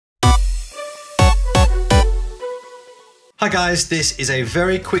Hi guys, this is a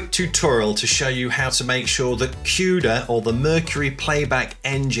very quick tutorial to show you how to make sure that CUDA or the Mercury Playback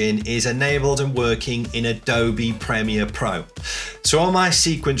engine is enabled and working in Adobe Premiere Pro. So on my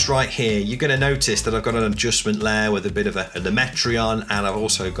sequence right here, you're going to notice that I've got an adjustment layer with a bit of a Metry and I've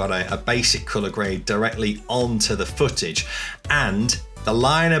also got a basic color grade directly onto the footage. And the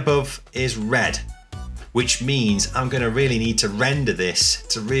line above is red, which means I'm going to really need to render this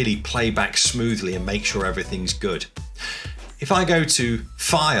to really play back smoothly and make sure everything's good. If I go to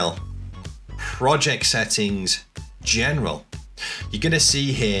File, Project Settings, General, you're going to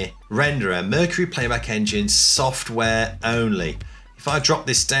see here, Renderer, Mercury Playback Engine, Software Only. If I drop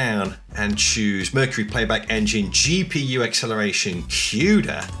this down and choose Mercury Playback Engine, GPU Acceleration,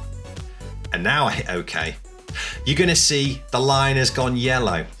 CUDA, and now I hit OK, you're going to see the line has gone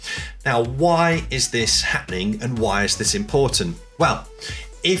yellow. Now, why is this happening and why is this important? Well,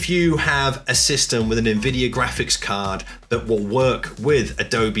 if you have a system with an Nvidia Graphics card that will work with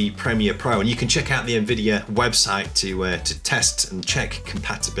Adobe Premiere Pro, and you can check out the Nvidia website to test and check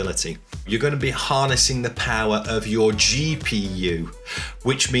compatibility, you're going to be harnessing the power of your GPU,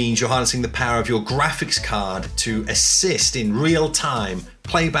 which means you're harnessing the power of your graphics card to assist in real time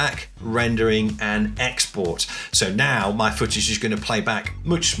playback, rendering and export. So now my footage is going to play back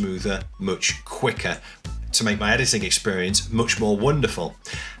much smoother, much quicker, to make my editing experience much more wonderful.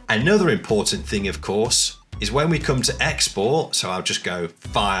 Another important thing, of course, is when we come to export, so I'll just go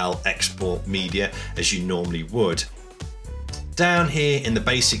File, Export Media, as you normally would. Down here in the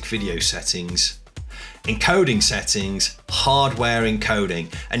basic video settings, encoding settings, hardware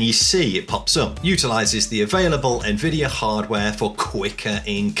encoding, and you see it pops up, utilizes the available Nvidia hardware for quicker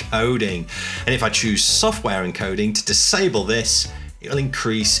encoding. And if I choose software encoding to disable this, it'll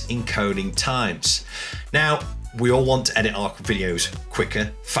increase encoding times. Now, we all want to edit our videos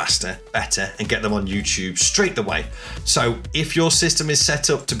quicker, faster, better, and get them on YouTube straight away. So if your system is set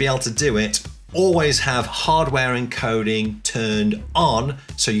up to be able to do it, always have hardware encoding turned on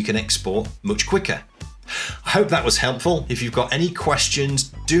so you can export much quicker. I hope that was helpful. If you've got any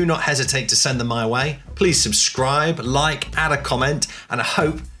questions, do not hesitate to send them my way. Please subscribe, like, add a comment, and I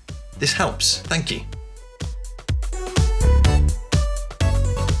hope this helps. Thank you.